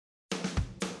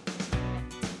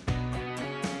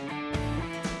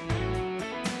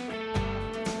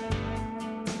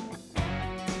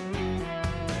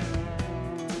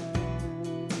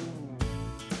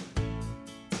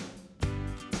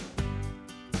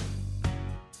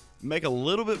make a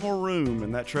little bit more room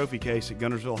in that trophy case at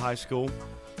Guntersville High School,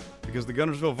 because the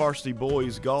Guntersville varsity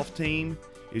boys golf team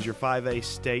is your 5A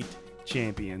state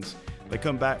champions. They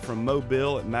come back from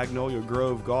Mobile at Magnolia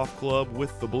Grove Golf Club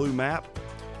with the blue map.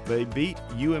 They beat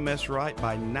UMS Wright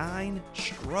by 9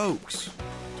 strokes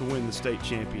to win the state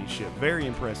championship. Very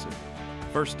impressive.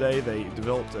 First day, they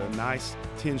developed a nice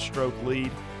 10-stroke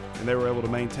lead, and they were able to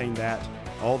maintain that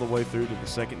all the way through to the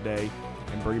second day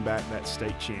and bring back that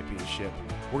state championship.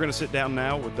 We're going to sit down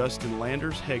now with Dustin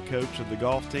Landers, head coach of the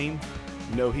golf team.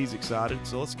 You know he's excited,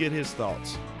 so let's get his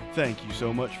thoughts. Thank you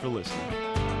so much for listening.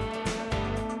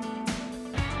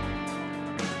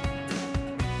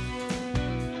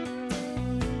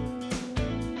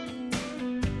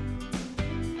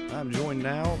 I'm joined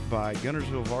now by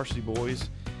Guntersville Varsity Boys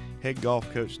head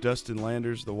golf coach Dustin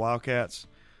Landers. The Wildcats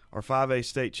are 5A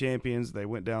state champions. They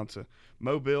went down to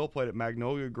Mobile, played at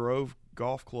Magnolia Grove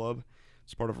Golf Club.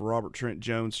 It's part of a Robert Trent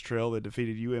Jones trail. They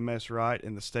defeated UMS Wright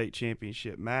in the state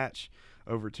championship match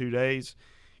over 2 days.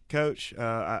 Coach,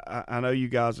 I know you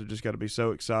guys have just got to be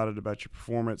so excited about your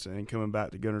performance and coming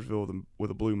back to Guntersville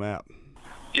with a blue map.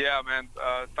 Yeah, man.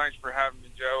 Thanks for having me,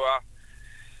 Joe.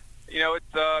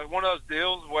 It's one of those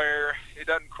deals where it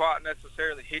doesn't quite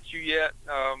necessarily hit you yet.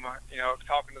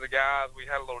 Talking to the guys, we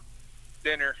had a little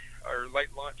dinner or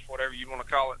late lunch, whatever you want to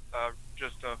call it,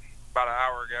 just about an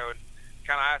hour ago, and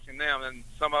kind of asking them, and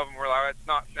some of them were like, it's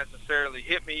not necessarily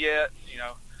hit me yet,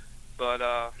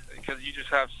 but because you just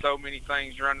have so many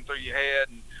things running through your head,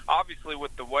 and obviously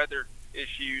with the weather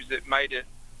issues, it made it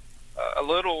a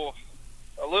little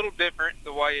different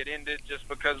the way it ended, just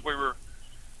because we were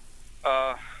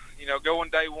going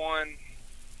day one,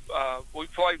 we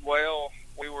played well.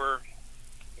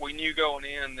 We knew going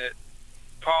in that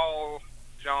Paul,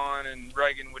 John, and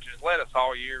Reagan, which has led us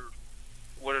all year,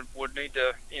 would need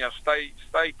to,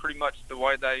 stay pretty much the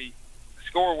way they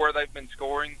score where they've been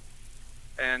scoring.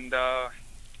 And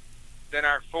then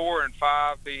our 4 and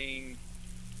 5 being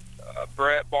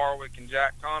Brett Barwick and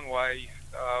Jack Conway,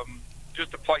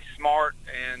 just to play smart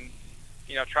and,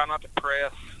 try not to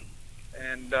press.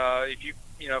 And if you,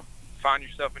 find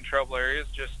yourself in trouble areas,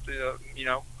 just,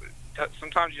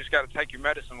 sometimes you just got to take your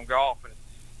medicine with golf and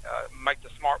make the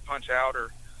smart punch out, or,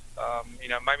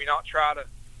 maybe not try to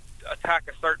attack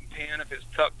a certain pin if it's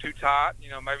tucked too tight.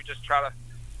 Maybe just try to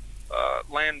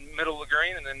land middle of the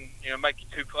green and then, make you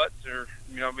 2 putts, or,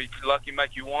 be lucky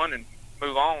make you 1 and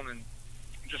move on and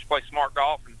just play smart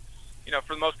golf. And,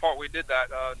 for the most part, we did that.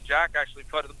 Jack actually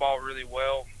putted the ball really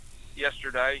well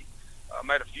yesterday.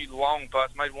 Made a few long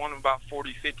putts, made one of about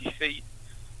 40, 50 feet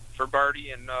for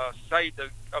birdie, and saved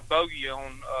a bogey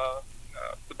on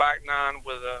the back 9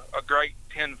 with a great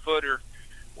 10-footer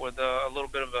with a little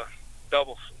bit of a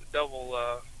double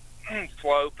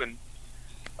slope. And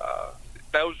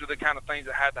those are the kind of things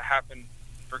that had to happen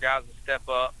for guys to step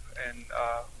up and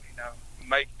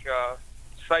make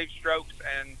save strokes,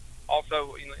 and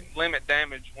also limit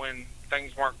damage when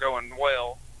things weren't going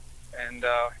well. And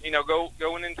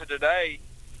going into today,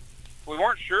 we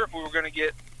weren't sure if we were going to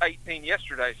get 18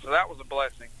 yesterday, so that was a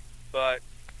blessing. But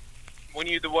we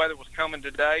knew the weather was coming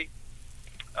today.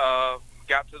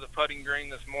 Got to the putting green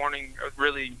this morning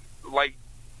really late,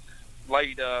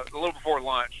 a little before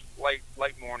lunch,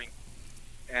 late morning,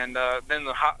 and then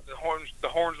the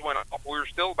horns went off. We were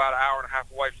still about an hour and a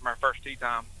half away from our first tee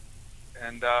time,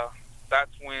 and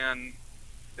that's when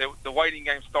the waiting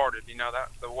game started. That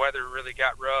the weather really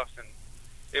got rough, and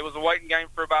it was a waiting game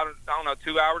for about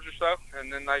 2 hours or so,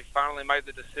 and then they finally made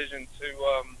the decision to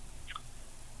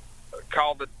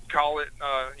call it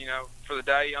for the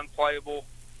day, unplayable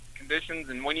conditions.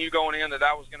 And we knew going in that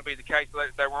was going to be the case.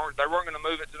 They weren't going to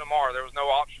move it to tomorrow. There was no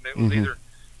option. It was either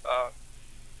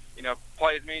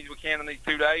play as many as we can in these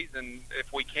 2 days, and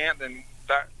if we can't, then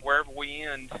that wherever we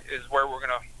end is where we're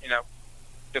going to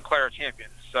declare a champion.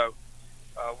 So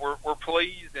we're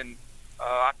pleased, and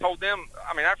I told them,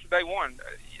 after day one,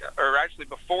 or actually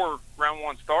before round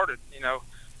 1 started,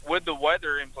 with the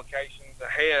weather implications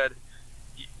ahead,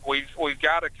 we've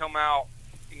got to come out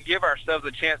and give ourselves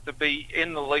a chance to be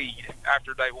in the lead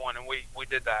after day 1, and we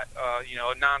did that.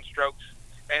 9 strokes,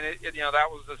 and that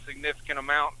was a significant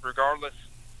amount. Regardless,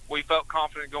 we felt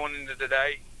confident going into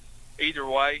today, either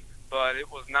way. But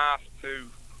it was nice to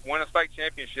win a state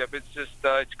championship. It's just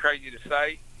it's crazy to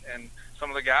say, and some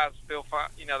of the guys feel fine.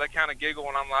 They kind of giggle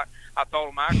when I'm like, I told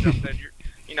them after, I said,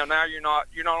 now you're not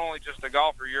only just a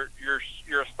golfer,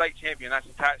 you're a state champion. That's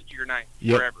attached to your name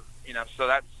forever. So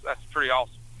that's pretty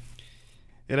awesome.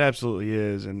 It absolutely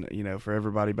is, and for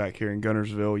everybody back here in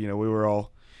Guntersville,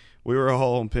 we were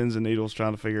all on pins and needles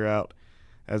trying to figure out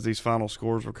as these final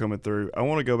scores were coming through. I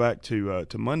want to go back to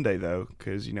Monday, though,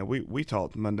 because, we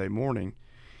talked Monday morning,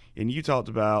 and you talked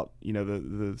about,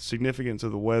 the significance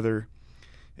of the weather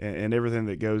and everything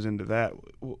that goes into that.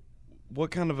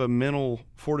 What kind of a mental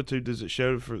fortitude does it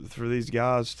show for these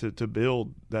guys to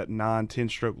build that 9-10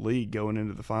 stroke lead going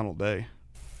into the final day?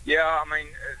 Yeah, I mean,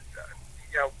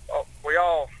 we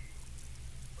all,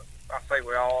 I say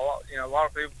we all, a lot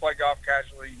of people play golf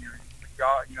casually.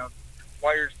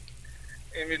 Players,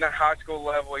 even at high school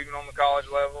level, even on the college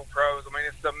level, pros. I mean,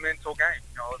 it's a mental game.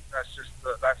 That's just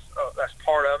that's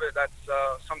part of it. That's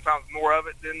sometimes more of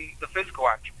it than the physical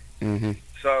action. Mm-hmm.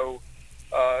 So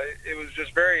it was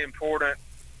just very important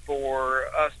for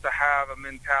us to have a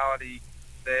mentality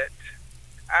that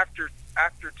after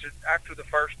the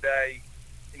first day,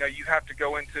 you have to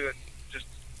go into it just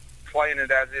playing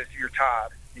it as if you're tied.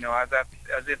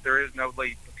 As if there is no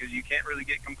lead, because you can't really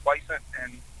get complacent,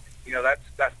 and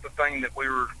that's the thing that we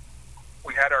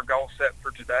had our goal set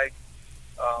for today.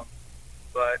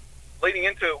 But leading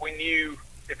into it, we knew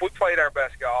if we played our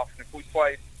best golf, and if we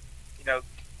played,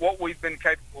 what we've been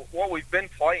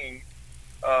playing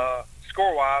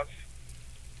score-wise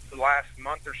the last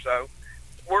month or so,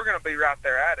 we're going to be right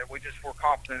there at it. We just were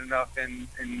confident enough in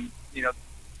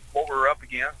what we were up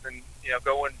against, and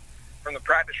going from the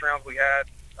practice rounds we had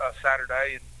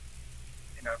Saturday, and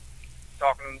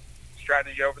talking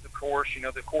strategy over the course,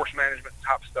 the course management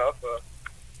type stuff.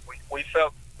 We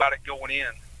felt about it going in,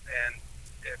 and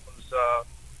it was.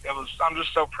 I'm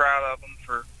just so proud of them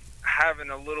for having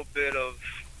a little bit of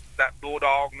that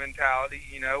bulldog mentality.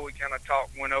 We kind of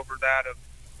went over that.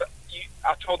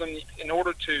 I told them, in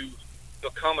order to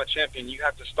become a champion, you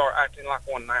have to start acting like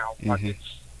one now. Mm-hmm. Like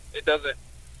it doesn't,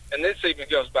 and this even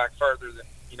goes back further than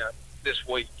this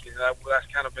week. That's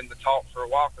kind of been the talk for a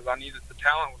while, because I knew that the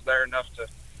talent was there enough to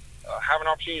have an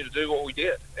opportunity to do what we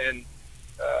did, and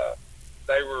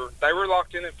they were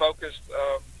locked in and focused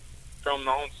from the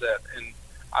onset. And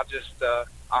I just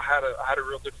I had a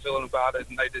real good feeling about it,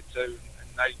 and they did too.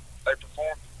 And they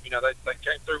performed. They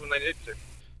came through when they needed to.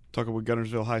 Talking with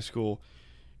Guntersville High School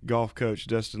golf coach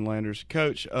Dustin Landers.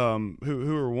 Coach,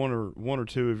 who are one or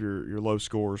two of your low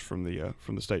scores from the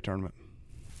state tournament?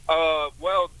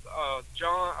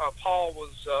 Paul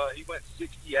was he went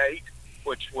 68,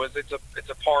 which was it's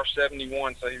a par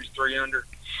 71, so he was 3 under,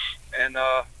 and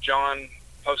John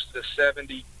posted a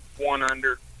 71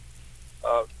 under.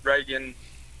 Reagan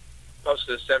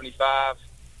posted a 75,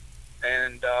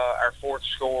 and our fourth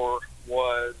score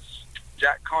was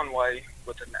Jack Conway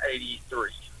with an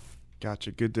 83.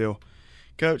 Gotcha, good deal,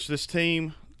 Coach. This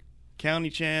team, county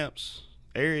champs,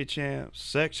 area champs,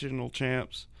 sectional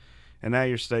champs, and now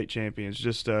you're state champions.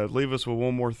 Just leave us with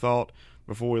one more thought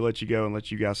before we let you go and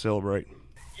let you guys celebrate.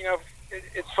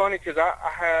 It's funny, because I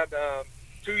had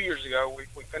 2 years ago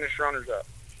we finished runners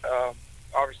up.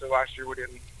 Obviously last year we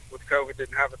didn't, with COVID,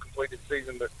 didn't have a completed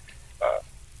season, but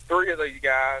three of these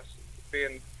guys,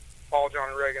 being Paul, John,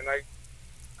 and Reagan,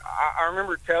 I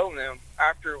remember telling them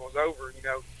after it was over,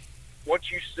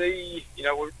 what you see,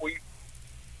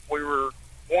 we were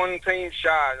one team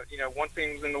shy, one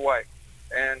team was in the way,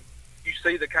 and you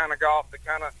see the kind of golf, the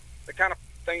kind of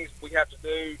things we have to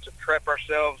do to prep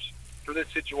ourselves for this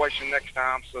situation next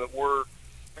time, so that we're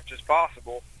as much as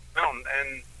possible.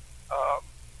 And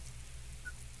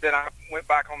then I went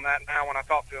back on that now when I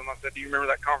talked to them. I said, "Do you remember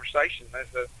that conversation?" They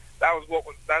said,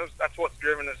 that's what's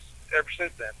driven us ever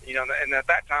since then. And at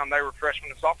that time they were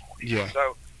freshmen and sophomores. Yeah.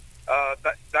 So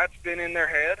that's been in their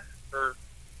head for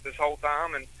this whole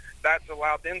time, and that's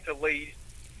allowed them to lead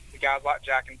the guys like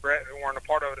Jack and Brett, who weren't a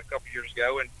part of it a couple years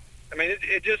ago. And I mean,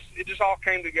 it just all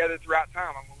came together at the right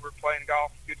time. I mean, we were playing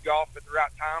good golf at the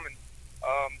right time, and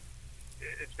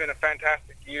it's been a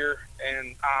fantastic year,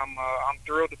 and I'm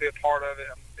thrilled to be a part of it.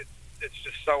 It's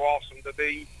just so awesome to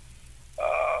be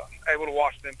able to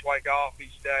watch them play golf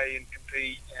each day and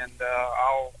compete. And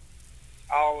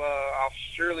I'll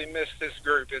surely miss this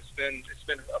group. It's been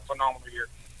a phenomenal year.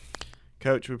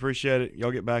 Coach, we appreciate it.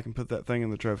 Y'all get back and put that thing in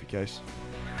the trophy case.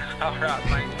 All right,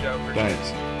 thanks, Joe.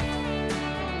 Thanks.